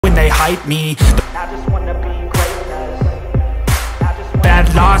hype me. I just wanna be greatness.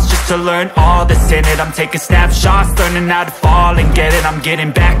 Bad loss just to learn all that's in it. I'm taking snapshots, learning how to fall and get it. I'm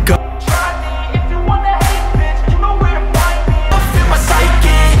getting back up. Try me if you wanna hate, bitch, you know where to find me. I'll feel my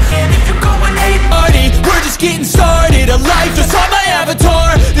psyche, and if you're going hate party, we're just getting started. A life just on my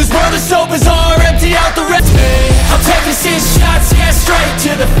avatar. This world is so bizarre, empty out the rest. I'm taking 6 shots, yeah, straight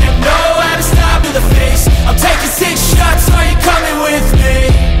to the flip. No how to stop to the face. I'm taking 6 shots, are you coming with me?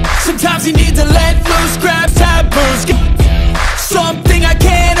 Sometimes you need to let loose, grab taboos. Something I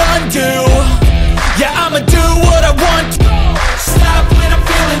can't undo. Yeah, I'ma do what I want. Stop when I'm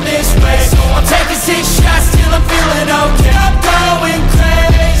feeling this way. I'm taking 6 shots till I'm feeling okay. I'm going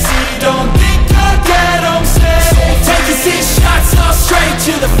crazy, don't think I'll get home safe. Taking 6 shots all straight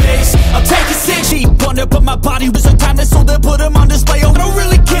to the face. I'm taking 6 deep under, but my body was a timeless, so they'll put them on display. Oh, I don't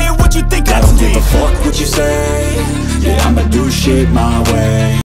really care what you think. I don't give a fuck what you say. Yeah, I'ma do shit my way.